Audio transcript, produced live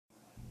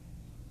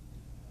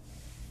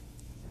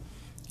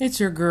It's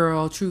your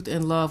girl, Truth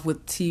and Love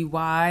with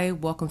TY.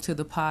 Welcome to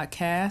the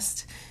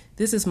podcast.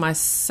 This is my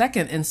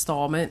second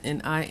installment,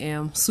 and I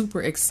am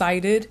super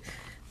excited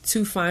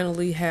to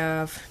finally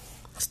have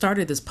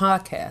started this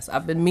podcast.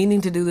 I've been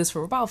meaning to do this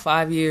for about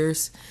 5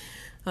 years.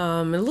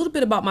 And a little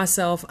bit about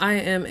myself. I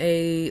am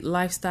a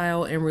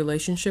lifestyle and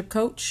relationship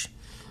coach.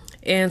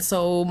 And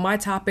so my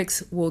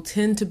topics will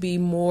tend to be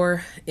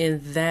more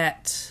in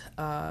that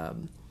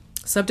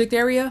subject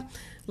area.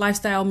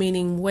 Lifestyle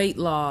meaning weight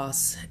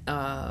loss,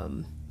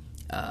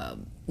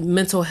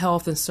 mental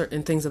health and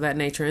certain things of that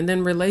nature. And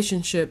then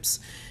relationships,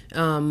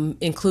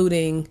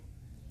 including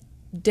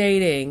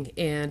dating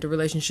and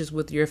relationships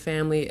with your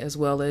family as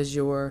well as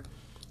your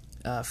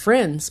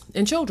friends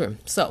and children.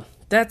 So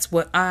that's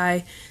what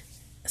I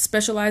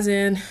specialize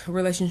in,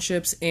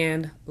 relationships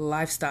and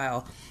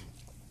lifestyle.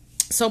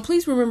 So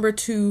please remember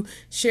to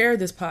share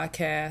this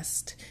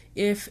podcast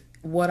if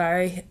what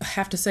I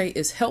have to say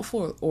is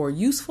helpful or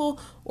useful,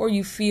 or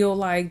you feel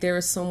like there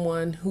is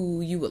someone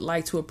who you would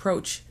like to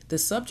approach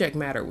this subject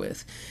matter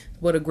with.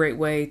 What a great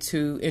way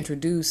to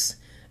introduce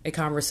a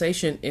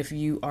conversation if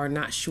you are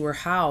not sure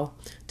how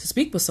to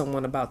speak with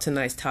someone about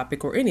tonight's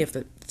topic or any of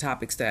the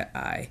topics that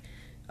I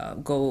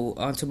go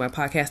onto my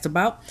podcast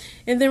about.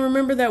 And then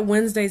remember that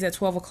Wednesdays at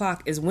 12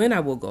 o'clock is when I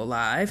will go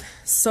live.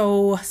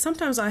 So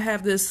sometimes I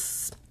have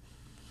this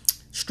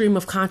stream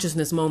of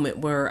consciousness moment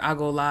where I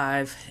go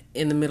live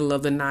in the middle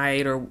of the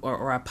night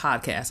or I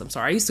podcast. I'm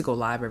sorry. I used to go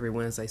live every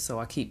Wednesday, so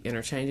I keep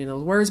interchanging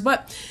those words.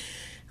 But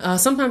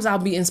sometimes I'll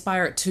be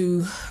inspired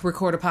to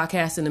record a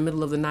podcast in the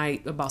middle of the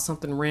night about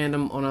something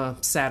random on a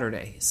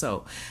Saturday.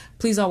 So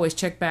please always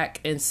check back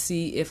and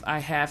see if I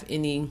have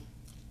any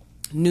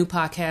new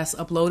podcasts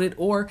uploaded,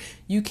 or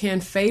you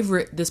can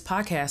favorite this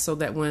podcast so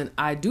that when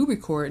I do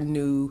record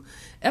new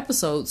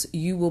episodes,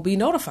 you will be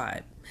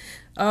notified.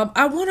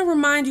 I want to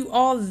remind you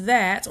all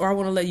that, or I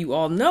want to let you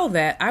all know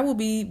that I will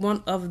be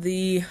one of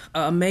the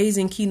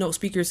amazing keynote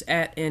speakers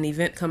at an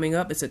event coming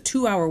up. It's a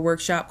 2-hour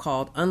workshop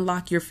called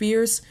Unlock Your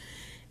Fears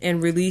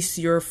and Release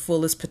Your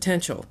Fullest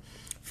Potential.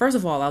 First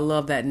of all, I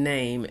love that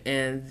name,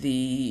 and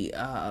the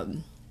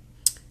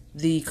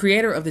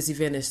creator of this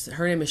event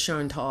her name is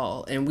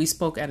Chantal, and we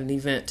spoke at an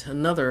event,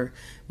 another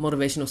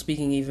motivational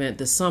speaking event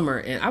this summer,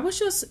 and I was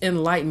just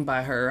enlightened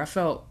by her. I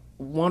felt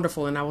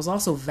wonderful, and I was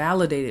also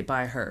validated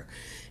by her.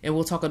 And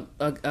we'll talk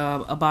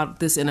about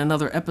this in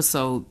another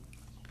episode.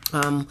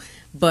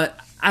 But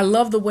I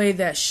love the way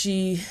that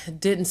she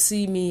didn't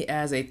see me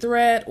as a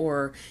threat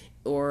or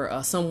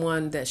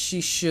someone that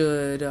she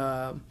should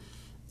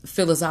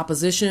feel as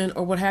opposition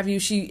or what have you.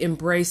 She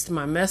embraced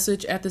my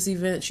message at this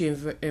event. She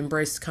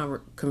embraced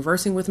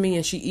conversing with me,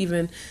 and she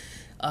even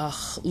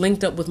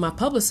linked up with my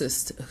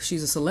publicist.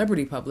 She's a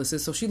celebrity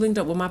publicist, so she linked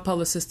up with my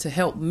publicist to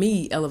help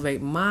me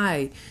elevate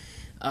my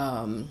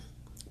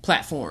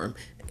platform,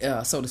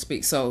 so to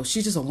speak. So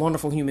she's just a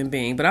wonderful human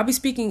being. But I'll be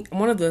speaking,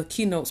 one of the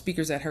keynote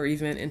speakers at her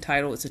event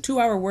it's a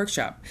 2-hour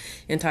workshop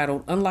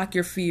entitled Unlock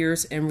Your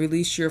Fears and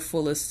Release Your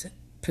Fullest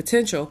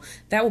Potential.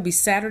 That will be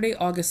Saturday,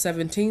 August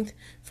 17th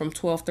from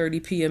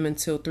 12:30 p.m.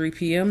 until 3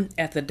 p.m.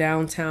 at the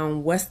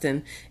downtown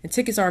Westin. And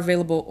tickets are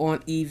available on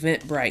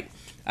Eventbrite.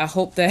 I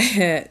hope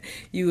that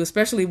you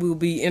especially will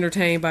be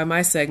entertained by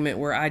my segment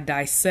where I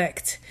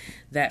dissect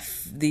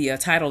the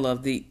title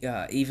of the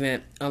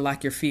event,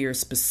 Unlock Your Fears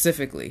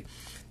specifically.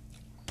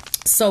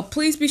 So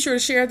please be sure to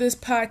share this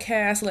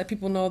podcast. Let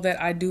people know that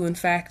I do in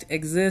fact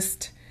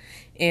exist.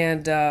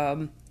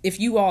 And if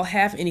you all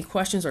have any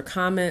questions or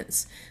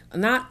comments,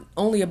 not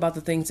only about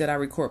the things that I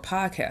record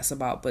podcasts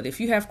about, but if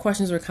you have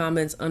questions or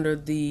comments under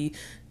the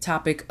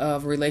topic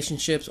of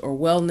relationships or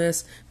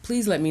wellness,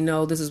 please let me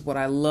know. This is what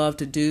I love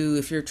to do.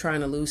 If you're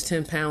trying to lose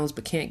 10 pounds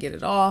but can't get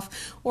it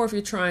off, or if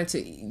you're trying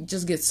to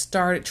just get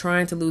started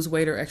trying to lose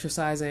weight or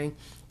exercising,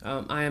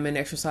 I am an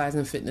exercise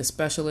and fitness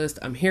specialist.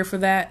 I'm here for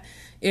that.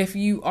 If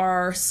you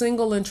are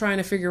single and trying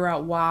to figure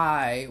out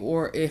why,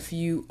 or if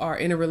you are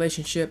in a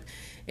relationship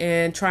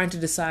and trying to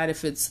decide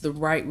if it's the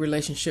right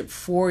relationship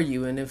for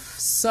you, and if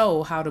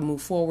so, how to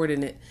move forward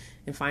in it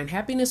and find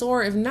happiness,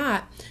 or if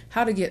not,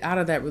 how to get out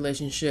of that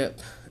relationship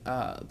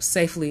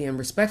safely and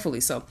respectfully.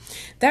 So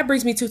that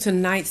brings me to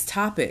tonight's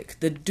topic,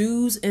 the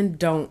do's and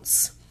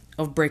don'ts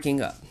of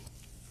breaking up.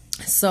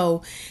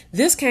 So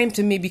this came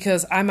to me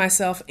because I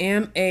myself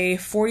am a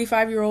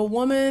 45-year-old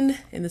woman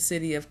in the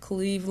city of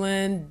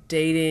Cleveland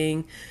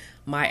dating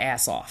my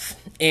ass off.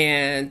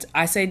 And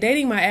I say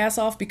dating my ass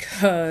off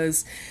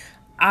because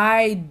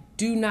I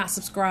do not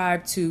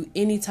subscribe to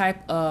any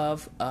type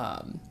of,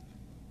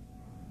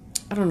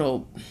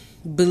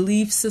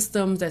 belief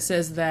system that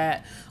says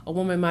that a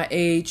woman my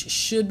age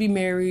should be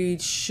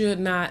married, should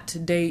not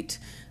date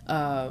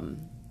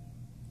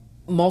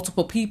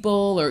multiple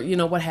people, or,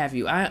 what have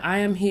you. I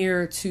am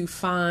here to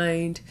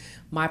find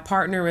my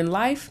partner in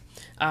life.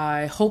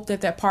 I hope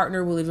that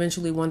partner will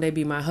eventually one day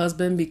be my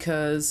husband,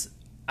 because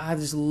I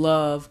just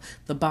love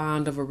the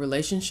bond of a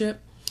relationship.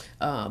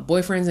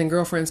 Boyfriends and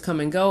girlfriends come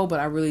and go,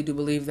 but I really do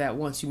believe that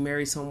once you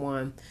marry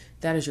someone,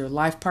 that is your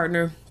life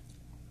partner.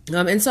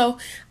 And so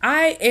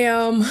I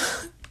am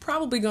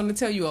probably going to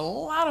tell you a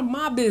lot of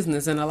my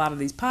business in a lot of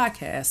these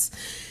podcasts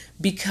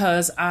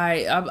because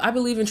I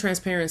believe in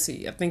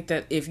transparency. I think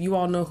that if you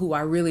all know who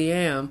I really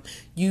am,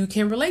 you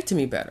can relate to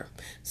me better.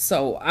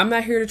 So I'm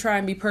not here to try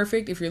and be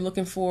perfect. If you're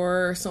looking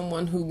for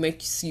someone who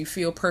makes you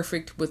feel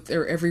perfect with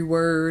their every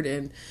word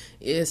and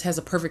has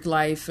a perfect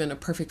life and a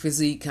perfect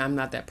physique, I'm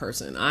not that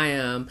person. I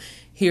am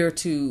here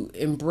to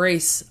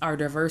embrace our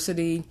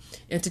diversity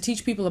and to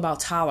teach people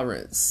about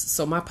tolerance.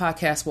 So my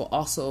podcast will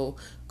also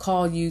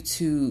call you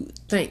to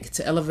think,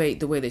 to elevate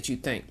the way that you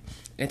think,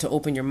 and to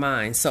open your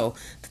mind. So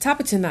the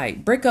topic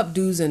tonight, breakup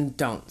do's and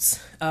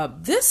don'ts.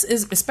 This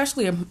is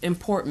especially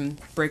important,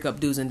 breakup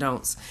do's and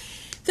don'ts.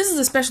 This is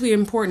especially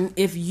important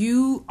if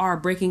you are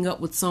breaking up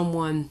with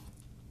someone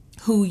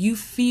who you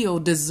feel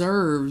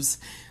deserves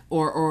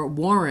or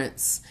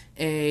warrants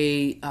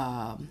a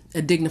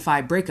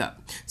dignified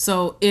breakup.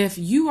 So if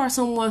you are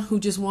someone who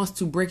just wants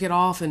to break it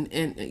off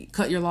and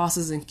cut your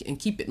losses and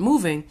keep it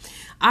moving,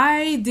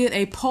 I did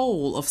a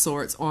poll of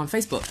sorts on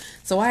Facebook.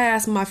 So I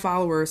asked my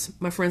followers,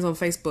 my friends on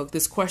Facebook,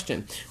 this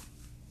question.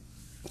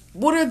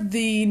 What is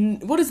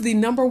the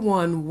number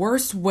one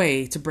worst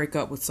way to break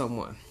up with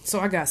someone? So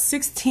I got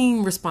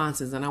 16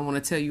 responses, and I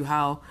want to tell you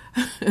how,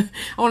 I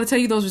want to tell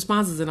you those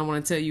responses, and I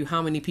want to tell you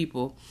how many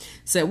people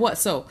said what.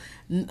 So,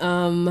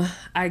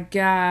 I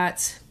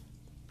got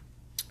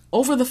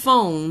over the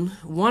phone.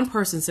 One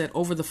person said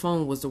over the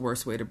phone was the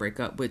worst way to break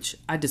up, which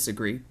I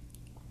disagree.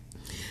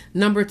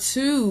 Number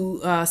two,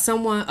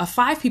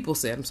 5 people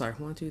said, I'm sorry,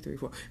 1, 2, 3,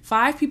 4,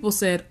 5 people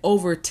said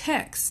over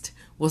text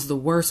was the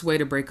worst way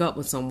to break up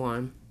with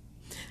someone.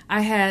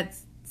 I had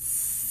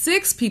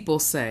 6 people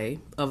say,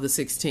 of the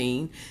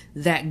 16,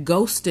 that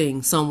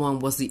ghosting someone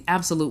was the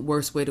absolute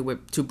worst way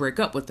to break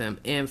up with them.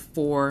 And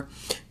for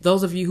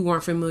those of you who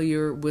aren't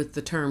familiar with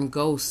the term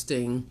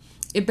ghosting,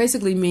 it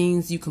basically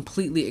means you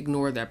completely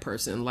ignore that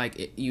person.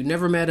 Like you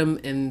never met them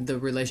and the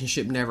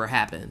relationship never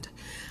happened.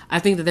 I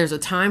think that there's a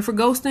time for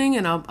ghosting,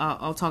 and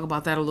I'll talk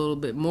about that a little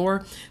bit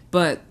more.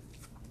 But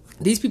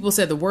these people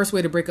said the worst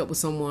way to break up with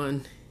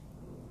someone,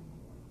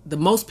 the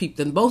most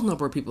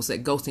number of people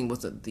said ghosting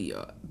was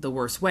the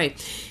worst way.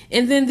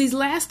 And then these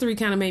last 3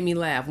 kind of made me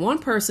laugh. One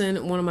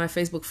person, one of my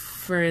Facebook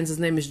friends, his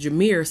name is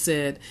Jameer,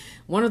 said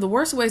one of the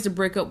worst ways to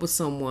break up with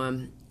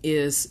someone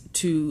is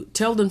to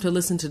tell them to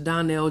listen to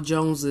Donnell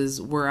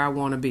Jones's Where I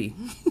Want to Be.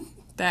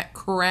 That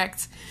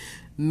cracked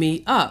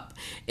me up.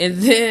 And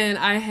then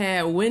I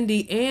had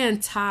Wendy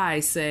and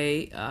Ty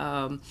say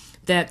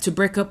that to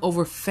break up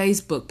over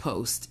Facebook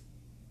posts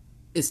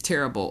is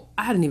terrible.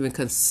 I didn't even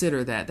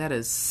consider that. That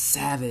is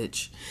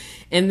savage.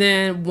 And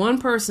then one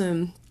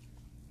person,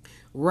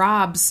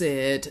 Rob,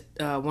 said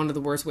one of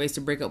the worst ways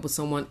to break up with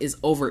someone is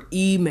over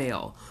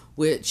email,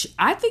 which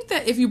I think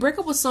that if you break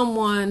up with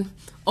someone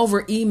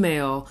over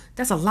email,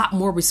 that's a lot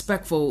more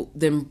respectful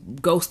than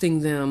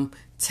ghosting them,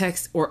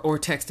 text or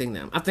texting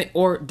them. I think,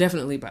 or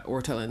definitely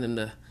or telling them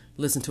to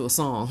listen to a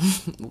song.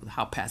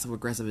 How passive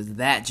aggressive is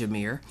that,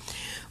 Jameer?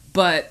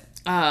 But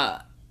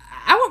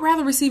I would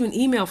rather receive an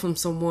email from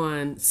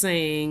someone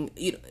saying,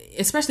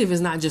 especially if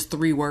it's not just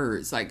 3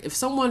 words. Like if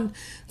someone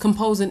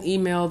composed an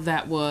email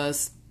that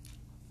was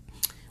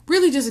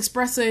really just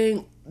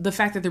expressing the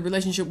fact that the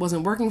relationship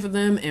wasn't working for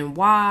them and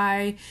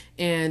why,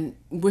 and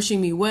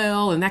wishing me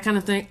well and that kind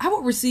of thing, I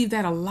would receive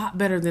that a lot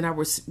better than I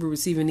would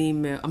receive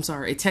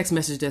a text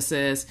message that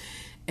says,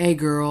 "Hey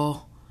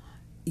girl,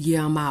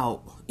 yeah, I'm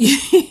out."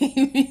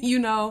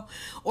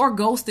 Or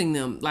ghosting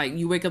them. Like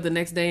you wake up the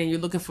next day and you're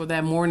looking for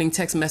that morning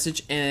text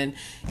message and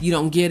you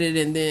don't get it.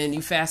 And then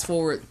you fast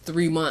forward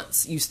 3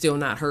 months, you still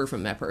not heard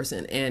from that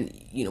person. And,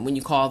 when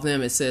you call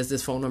them, it says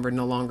this phone number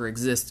no longer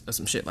exists or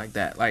some shit like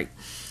that. Like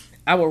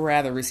I would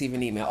rather receive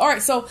an email. All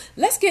right. So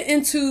let's get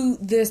into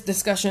this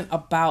discussion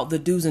about the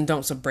do's and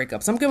don'ts of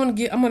breakups. I'm going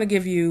to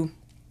give you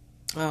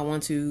 1,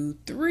 2,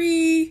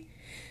 3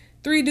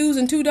 do's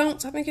and 2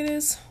 don'ts. I think it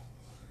is.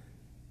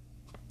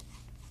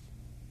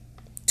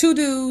 2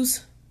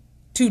 do's,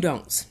 2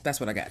 don'ts. That's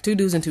what I got. 2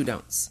 do's and 2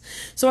 don'ts.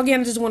 So again,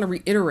 I just want to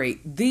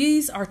reiterate,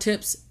 these are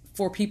tips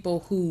for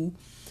people who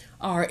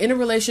are in a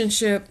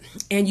relationship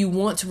and you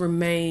want to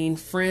remain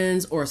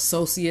friends or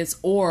associates,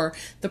 or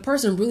the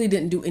person really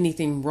didn't do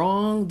anything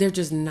wrong. They're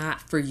just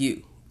not for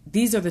you.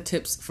 These are the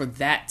tips for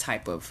that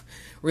type of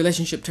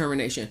relationship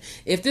termination.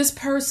 If this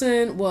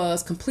person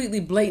was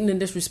completely blatant and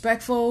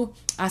disrespectful,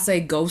 I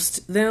say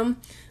ghost them.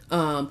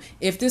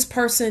 If this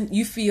person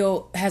you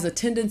feel has a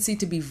tendency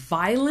to be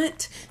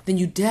violent, then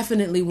you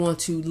definitely want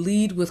to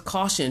lead with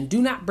caution.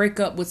 Do not break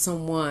up with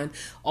someone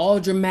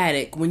all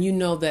dramatic when you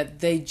know that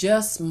they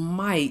just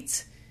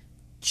might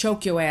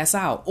choke your ass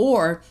out,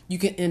 or you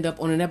can end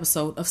up on an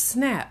episode of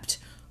Snapped,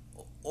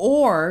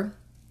 or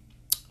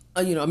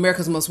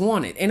America's Most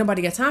Wanted. Ain't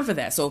nobody got time for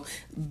that. So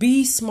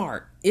be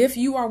smart. If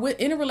you are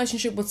in a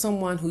relationship with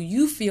someone who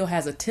you feel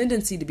has a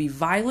tendency to be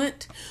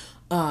violent,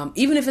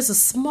 even if it's a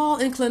small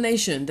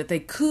inclination that they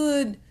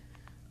could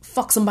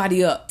fuck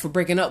somebody up for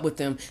breaking up with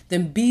them,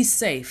 then be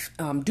safe.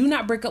 Do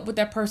not break up with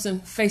that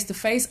person face to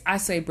face. I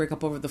say break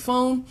up over the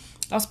phone.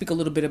 I'll speak a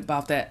little bit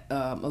about that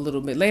a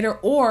little bit later,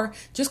 or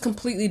just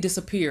completely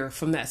disappear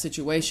from that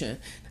situation.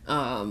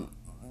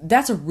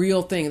 That's a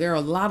real thing. There are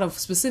a lot of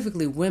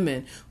specifically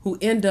women who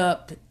end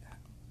up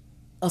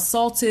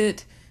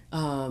assaulted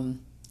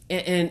and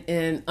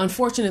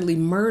unfortunately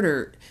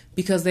murdered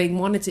because they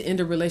wanted to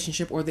end a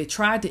relationship, or they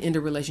tried to end a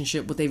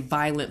relationship with a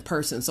violent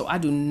person. So I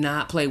do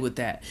not play with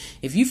that.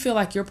 If you feel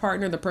like your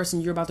partner, the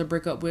person you're about to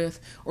break up with,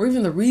 or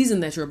even the reason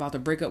that you're about to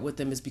break up with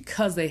them is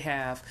because they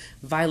have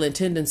violent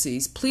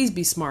tendencies, please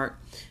be smart.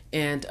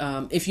 And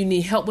if you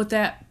need help with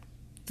that,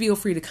 feel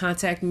free to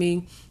contact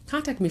me.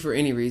 Contact me for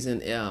any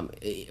reason,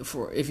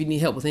 for if you need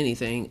help with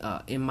anything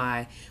in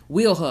my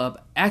Wheel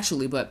Hub,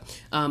 actually. But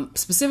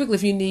specifically,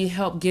 if you need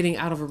help getting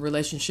out of a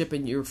relationship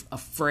and you're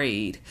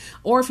afraid,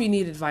 or if you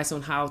need advice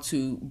on how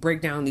to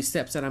break down these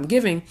steps that I'm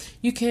giving,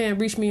 you can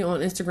reach me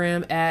on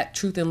Instagram at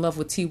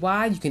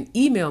truthinlovewithty. You can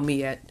email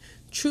me at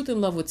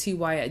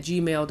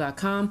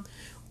truthinlovewithty@gmail.com,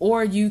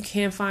 or you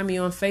can find me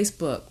on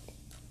Facebook,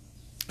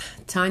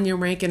 Tanya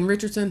Rankin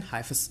Richardson,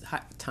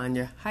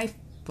 Tanya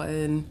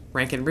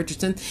Rankin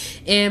Richardson,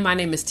 and my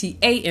name is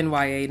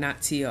Tanya,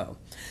 not T-O.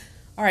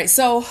 All right,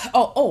 so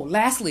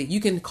lastly,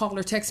 you can call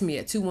or text me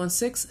at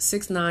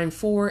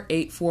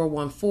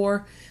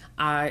 216-694-8414.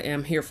 I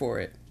am here for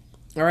it.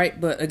 All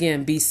right, but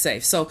again, be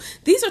safe. So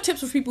these are tips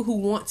for people who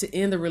want to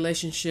end the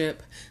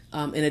relationship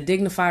in a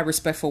dignified,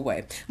 respectful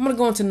way. I'm going to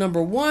go on to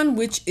number 1,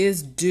 which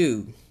is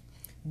do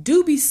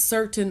be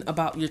certain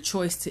about your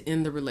choice to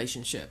end the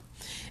relationship.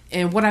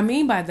 And what I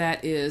mean by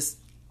that is,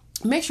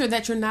 make sure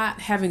that you're not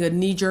having a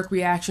knee-jerk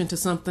reaction to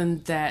something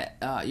that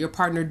your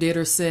partner did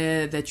or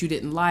said that you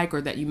didn't like,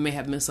 or that you may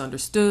have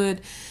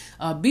misunderstood.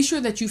 Be sure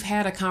that you've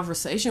had a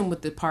conversation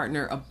with the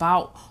partner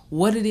about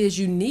what it is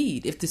you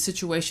need. If the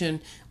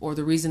situation or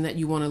the reason that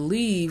you want to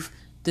leave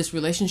this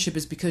relationship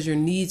is because your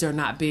needs are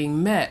not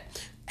being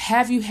met,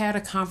 have you had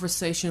a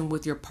conversation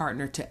with your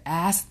partner to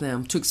ask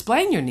them to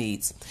explain your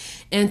needs,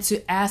 and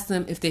to ask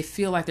them if they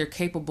feel like they're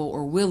capable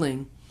or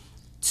willing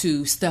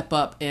to step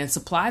up and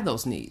supply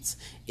those needs?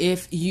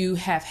 If you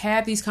have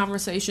had these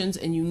conversations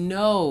and you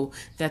know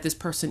that this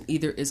person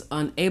either is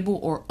unable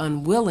or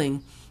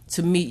unwilling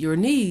to meet your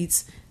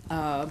needs,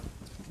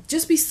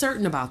 just be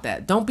certain about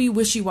that. Don't be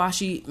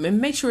wishy-washy,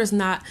 and make sure it's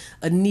not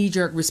a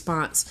knee-jerk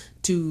response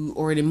to,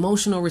 or an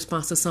emotional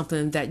response to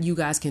something that you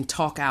guys can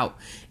talk out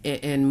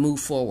and move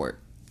forward.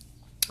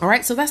 All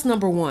right, so that's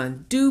number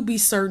 1. Do be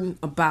certain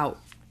about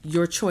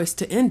your choice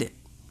to end it.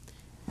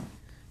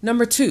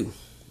 Number 2,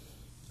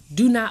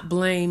 do not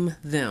blame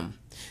them.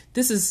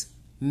 This is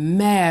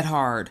mad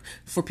hard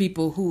for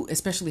people who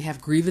especially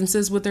have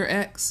grievances with their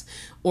ex,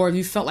 or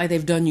you felt like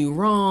they've done you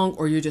wrong,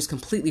 or you're just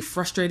completely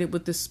frustrated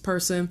with this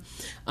person.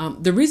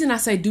 The reason I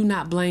say do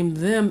not blame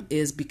them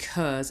is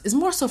because it's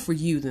more so for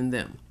you than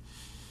them.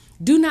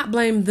 Do not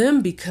blame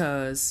them,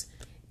 because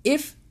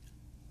if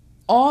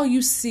all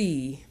you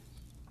see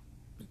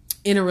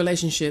in a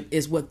relationship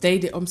is what they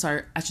did,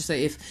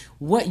 if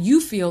what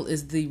you feel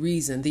is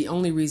the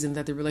only reason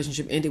that the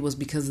relationship ended was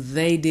because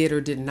they did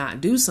or did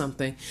not do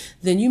something,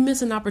 then you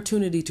miss an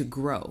opportunity to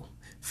grow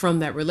from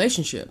that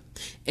relationship.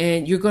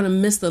 And you're going to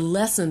miss the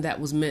lesson that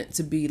was meant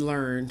to be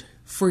learned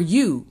for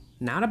you,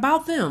 not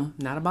about them,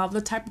 not about the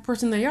type of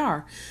person they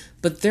are,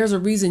 but there's a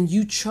reason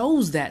you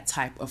chose that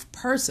type of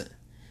person.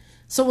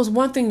 So it's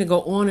one thing to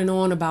go on and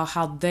on about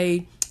how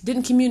they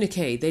didn't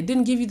communicate. They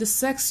didn't give you the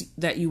sex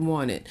that you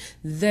wanted.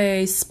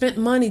 They spent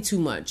money too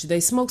much. They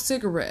smoked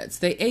cigarettes.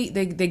 They ate,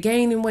 they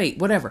gained in weight,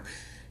 whatever.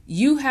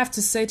 You have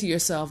to say to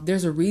yourself,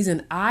 there's a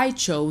reason I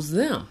chose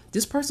them.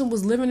 This person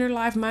was living their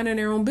life, minding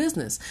their own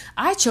business.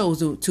 I chose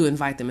to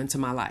invite them into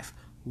my life.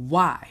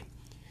 Why?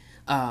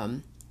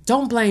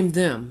 Don't blame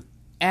them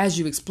as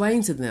you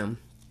explain to them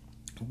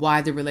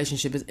why the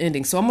relationship is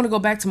ending. So I'm going to go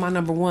back to my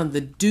number 1,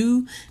 the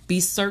do be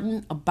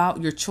certain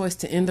about your choice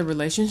to end the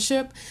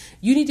relationship.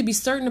 You need to be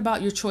certain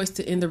about your choice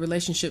to end the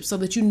relationship so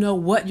that you know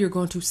what you're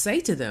going to say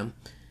to them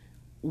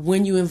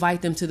when you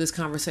invite them to this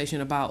conversation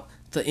about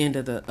the end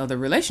of the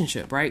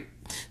relationship, right?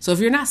 So if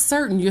you're not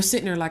certain, you're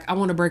sitting there like, I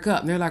want to break up.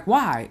 And they're like,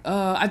 why?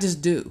 I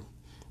just do.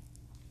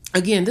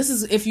 Again, this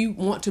is if you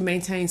want to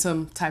maintain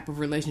some type of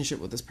relationship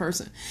with this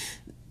person.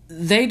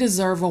 They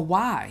deserve a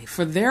why.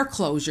 For their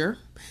closure,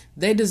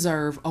 they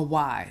deserve a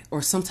why,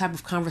 or some type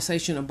of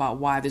conversation about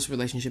why this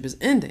relationship is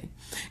ending,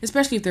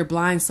 especially if they're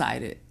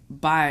blindsided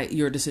by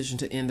your decision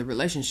to end the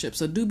relationship.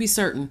 So do be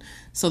certain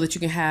so that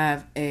you can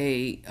have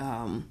a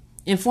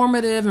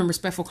informative and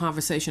respectful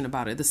conversation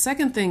about it. The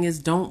second thing is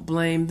don't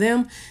blame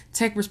them.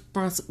 Take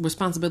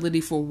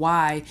responsibility for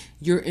why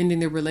you're ending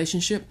the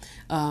relationship.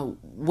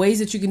 Ways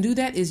that you can do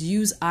that is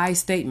use I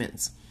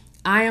statements.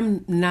 I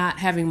am not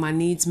having my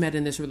needs met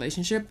in this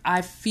relationship.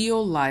 I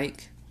feel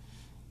like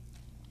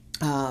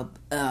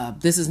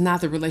this is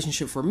not the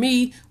relationship for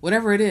me.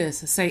 Whatever it is,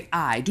 say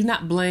I. Do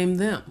not blame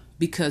them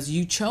because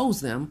you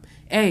chose them,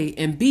 A,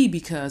 and B,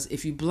 because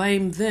if you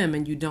blame them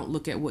and you don't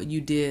look at what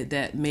you did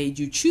that made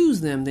you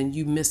choose them, then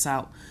you miss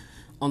out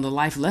on the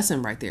life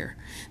lesson right there.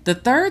 The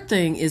third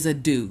thing is a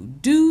do.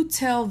 Do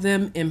tell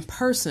them in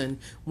person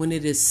when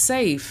it is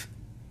safe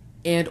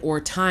and or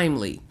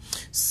timely.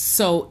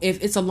 So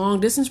if it's a long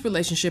distance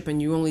relationship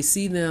and you only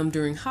see them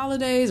during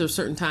holidays or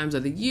certain times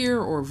of the year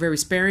or very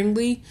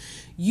sparingly,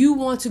 you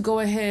want to go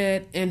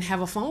ahead and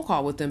have a phone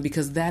call with them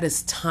because that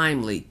is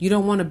timely. You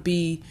don't want to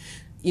be,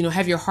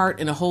 have your heart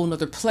in a whole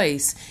nother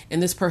place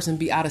and this person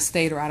be out of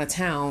state or out of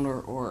town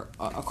or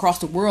across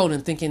the world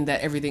and thinking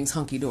that everything's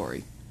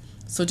hunky-dory.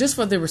 So just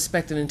for the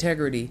respect and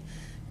integrity,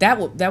 that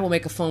will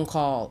make a phone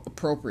call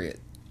appropriate.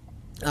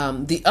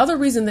 The other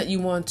reason that you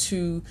want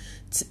to,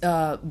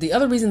 the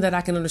other reason that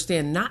I can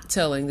understand not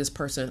telling this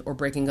person or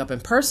breaking up in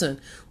person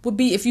would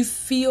be if you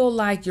feel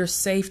like your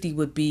safety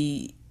would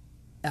be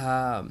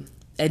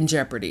in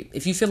jeopardy.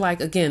 If you feel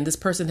like, again, this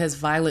person has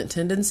violent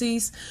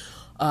tendencies,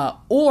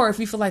 or if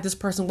you feel like this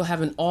person will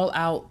have an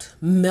all-out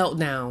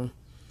meltdown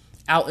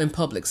out in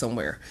public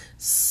somewhere.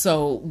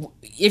 So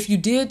if you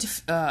did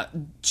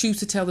choose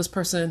to tell this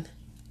person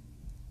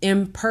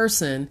in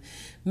person,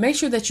 make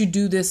sure that you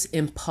do this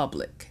in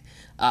public.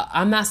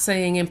 I'm not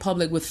saying in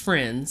public with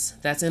friends,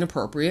 that's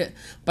inappropriate,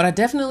 but I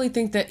definitely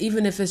think that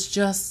even if it's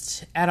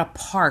just at a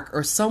park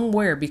or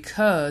somewhere,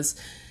 because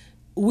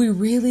we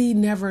really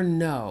never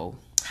know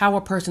how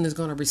a person is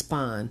going to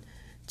respond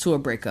to a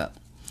breakup.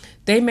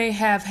 They may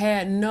have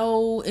had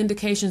no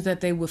indications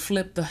that they would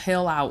flip the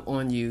hell out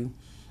on you,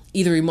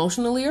 either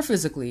emotionally or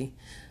physically,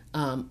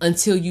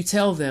 until you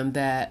tell them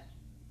that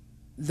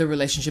the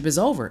relationship is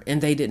over and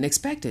they didn't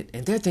expect it.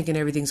 And they're thinking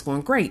everything's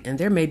going great. And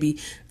they're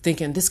maybe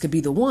thinking this could be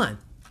the one.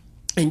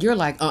 And you're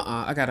like,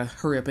 I got to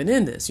hurry up and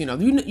end this.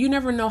 You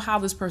never know how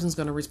this person's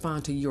going to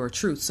respond to your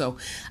truth. So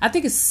I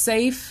think it's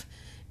safe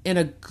and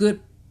a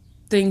good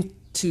thing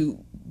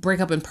to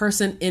break up in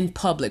person, in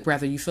public,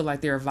 whether you feel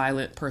like they're a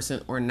violent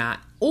person or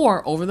not,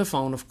 or over the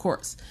phone, of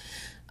course.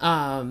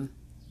 But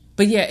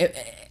yeah,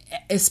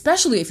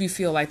 especially if you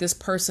feel like this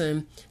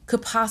person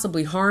could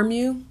possibly harm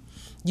you,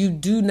 you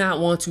do not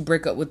want to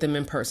break up with them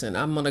in person.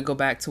 I'm going to go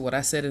back to what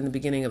I said in the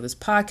beginning of this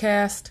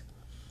podcast.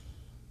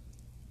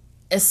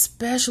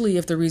 Especially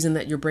if the reason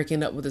that you're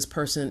breaking up with this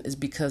person is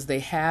because they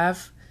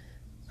have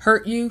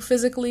hurt you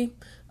physically,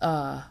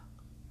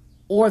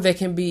 or they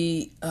can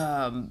be,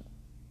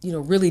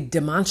 really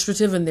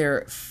demonstrative in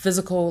their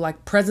physical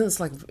presence.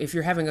 Like if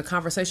you're having a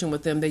conversation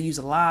with them, they use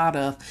a lot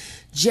of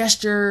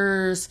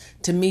gestures.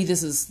 To me,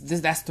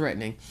 that's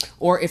threatening.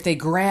 Or if they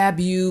grab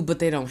you, but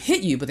they don't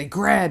hit you, but they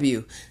grab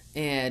you.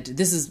 And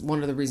this is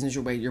one of the reasons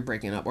you're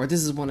breaking up, or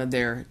this is one of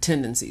their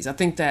tendencies. I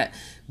think that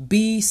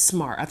be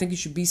smart. I think you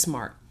should be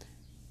smart.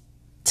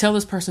 Tell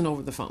this person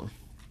over the phone,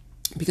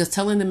 because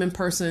telling them in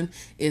person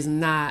is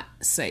not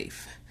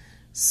safe.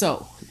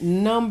 So,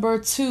 number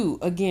 2,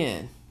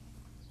 again,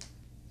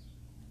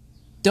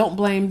 don't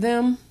blame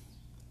them.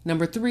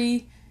 Number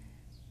 3,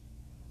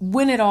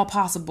 when at all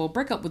possible,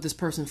 break up with this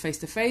person face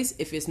to face.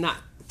 If it's not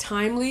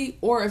timely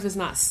or if it's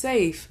not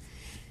safe,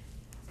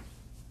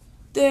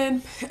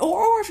 then,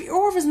 or if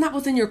it's not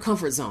within your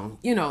comfort zone,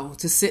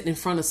 to sit in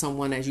front of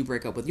someone as you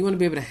break up with, you want to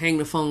be able to hang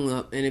the phone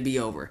up and it be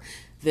over.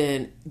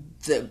 Then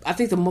I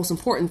think the most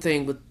important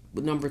thing with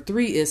number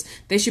 3 is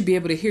they should be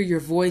able to hear your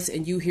voice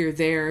and you hear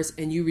theirs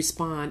and you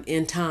respond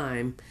in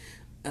time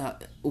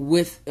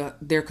with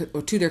their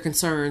or to their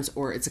concerns,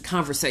 or it's a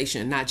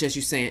conversation, not just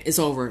you saying it's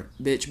over,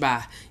 bitch,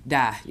 bye,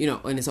 die,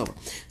 and it's over.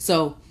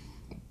 So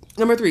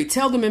number 3,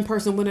 tell them in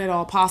person when at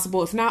all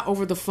possible. If not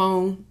over the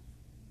phone,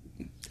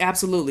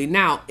 absolutely.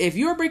 Now, if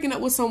you're breaking up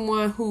with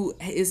someone who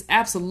is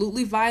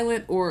absolutely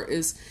violent or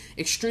is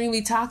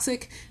extremely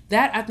toxic,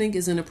 that I think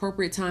is an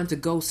appropriate time to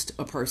ghost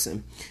a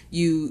person.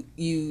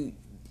 You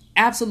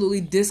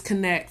absolutely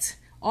disconnect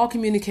all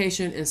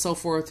communication and so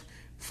forth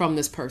from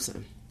this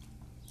person.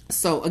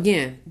 So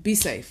again, be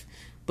safe.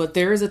 But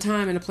there is a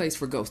time and a place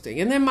for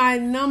ghosting. And then my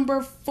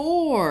number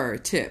 4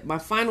 tip, my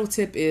final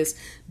tip is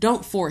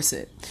don't force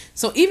it.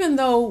 So even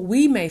though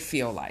we may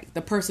feel like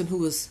the person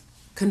who is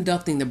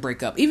conducting the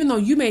breakup, even though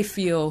you may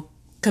feel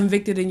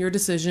convicted in your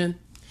decision,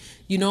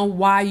 you know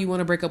why you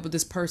want to break up with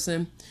this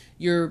person,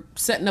 you're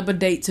setting up a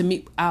date to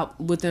meet out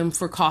with them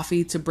for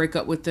coffee to break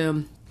up with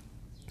them.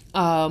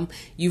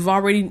 You've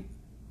already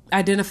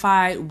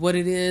identified what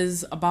it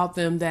is about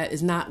them that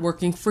is not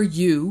working for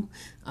you.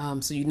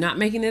 So you're not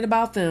making it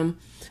about them.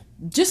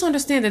 Just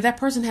understand that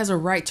person has a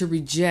right to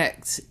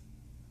reject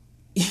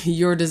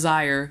your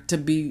desire to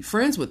be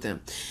friends with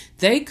them.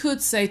 They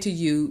could say to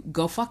you,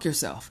 go fuck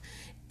yourself.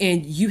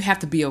 And you have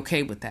to be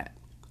okay with that.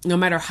 No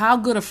matter how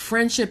good a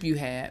friendship you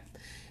had,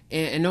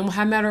 and no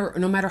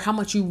matter how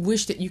much you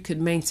wish that you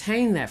could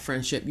maintain that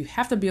friendship, you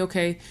have to be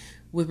okay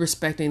with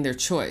respecting their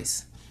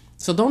choice.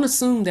 So don't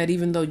assume that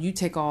even though you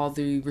take all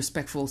the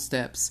respectful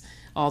steps,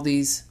 all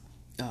these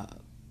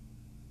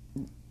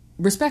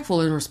respectful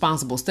and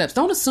responsible steps,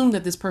 don't assume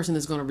that this person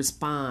is going to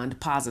respond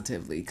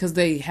positively, because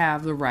they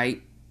have the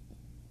right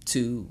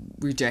to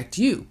reject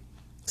you.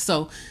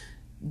 So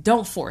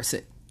don't force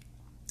it.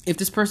 If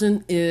this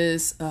person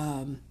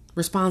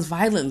responds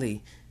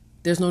violently,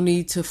 there's no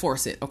need to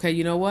force it. Okay,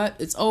 you know what?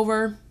 It's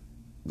over.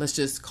 let's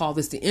just call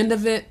this the end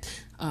of it.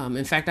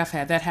 In fact, I've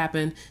had that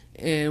happen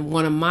in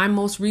one of my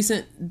most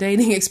recent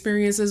dating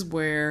experiences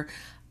where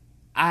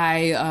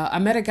I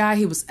met a guy.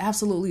 He was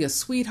absolutely a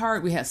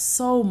sweetheart. We had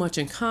so much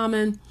in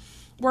common,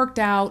 worked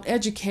out,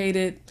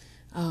 educated,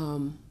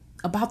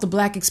 about the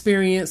Black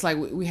experience. Like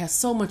we had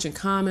so much in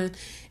common.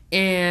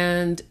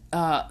 And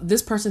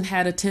this person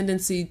had a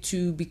tendency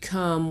to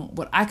become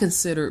what I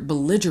considered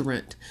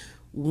belligerent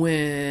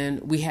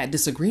when we had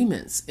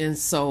disagreements. And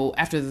so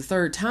after the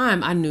third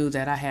time, I knew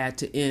that I had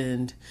to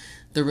end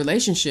the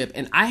relationship.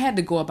 And I had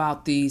to go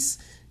about these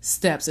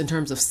steps in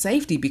terms of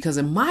safety, because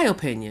in my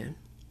opinion,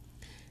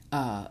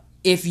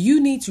 if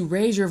you need to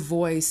raise your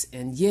voice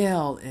and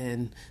yell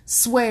and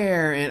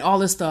swear and all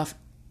this stuff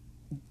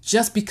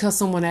just because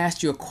someone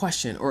asked you a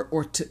question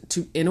or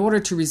to in order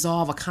to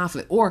resolve a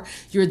conflict, or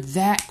you're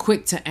that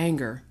quick to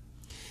anger,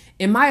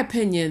 in my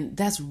opinion,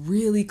 that's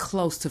really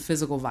close to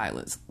physical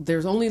violence.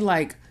 There's only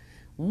like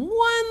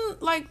one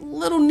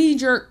little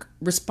knee-jerk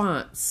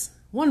response,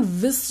 one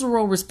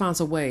visceral response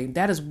away.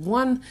 That is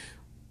one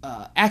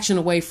action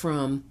away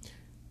from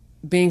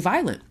being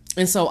violent.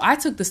 And so I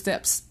took the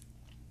steps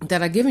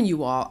that I've given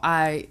you all.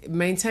 I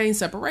maintain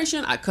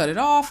separation. I cut it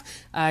off.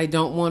 I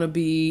don't want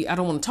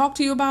to talk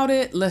to you about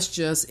it. Let's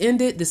just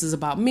end it. This is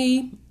about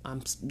me.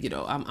 I'm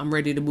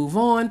ready to move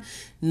on.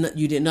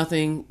 You did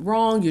nothing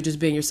wrong. You're just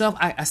being yourself.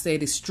 I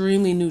stayed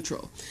extremely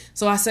neutral.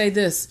 So I say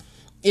this: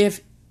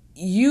 if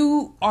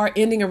you are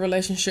ending a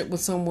relationship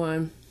with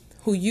someone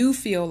who you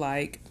feel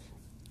like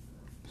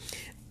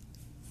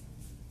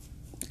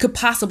could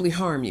possibly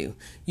harm you,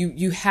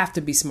 you have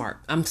to be smart.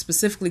 I'm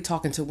specifically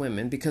talking to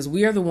women, because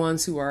we are the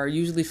ones who are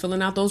usually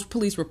filling out those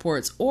police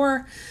reports,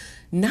 or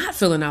not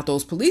filling out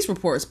those police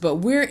reports, but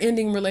we're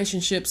ending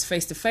relationships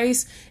face to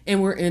face,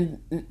 and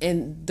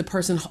and the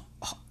person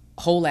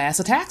whole ass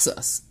attacks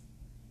us.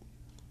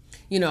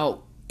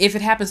 If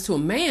it happens to a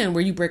man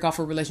where you break off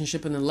a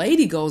relationship and the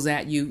lady goes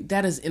at you,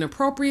 that is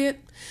inappropriate,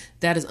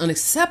 that is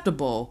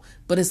unacceptable,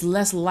 but it's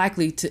less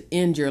likely to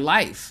end your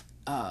life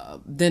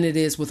than it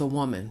is with a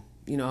woman.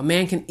 A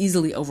man can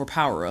easily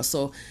overpower us.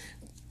 So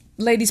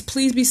ladies,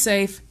 please be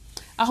safe.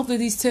 I hope that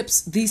these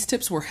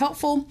tips were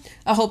helpful.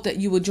 I hope that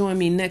you will join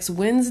me next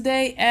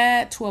Wednesday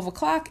at 12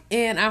 o'clock.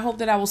 And I hope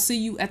that I will see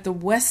you at the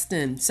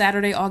Westin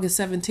Saturday, August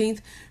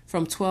 17th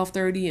from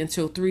 12:30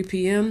 until 3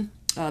 p.m.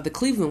 The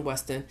Cleveland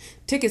Westin.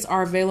 Tickets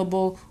are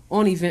available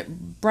on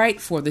Eventbrite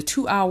for the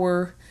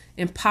 2-hour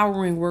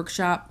empowering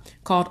workshop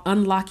called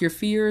Unlock Your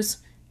Fears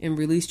and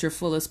Release Your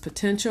Fullest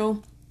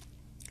Potential.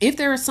 If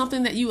there is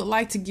something that you would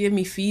like to give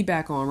me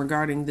feedback on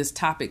regarding this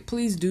topic,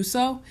 please do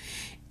so.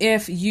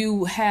 If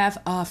you have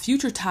a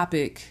future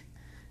topic,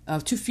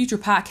 2 future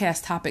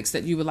podcast topics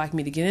that you would like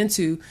me to get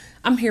into,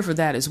 I'm here for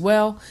that as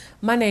well.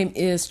 My name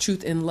is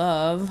Truth in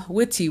Love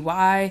with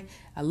TY.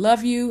 I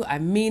love you. I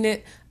mean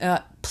it.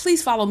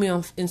 Please follow me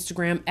on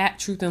Instagram at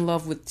Truth in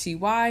Love with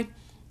TY.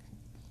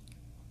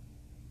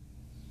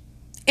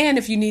 And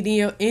if you need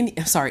any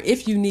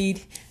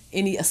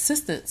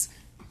assistance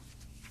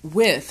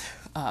with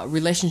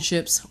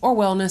relationships or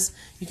wellness,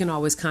 you can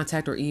always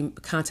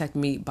contact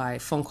me by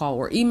phone call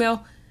or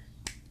email.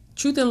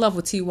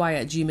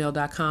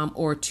 truthinlovewithty@gmail.com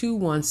or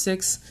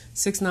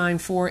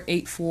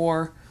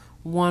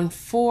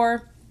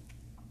 216-694-8414.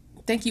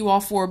 Thank you all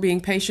for being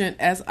patient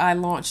as I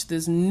launch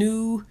this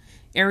new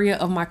area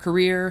of my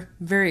career.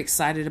 Very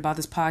excited about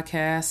this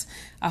podcast.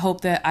 I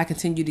hope that I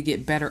continue to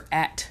get better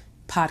at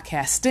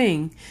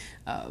podcasting.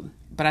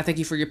 But I thank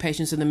you for your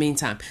patience in the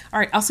meantime. All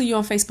right, I'll see you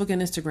on Facebook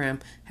and Instagram.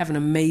 Have an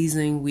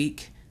amazing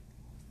week.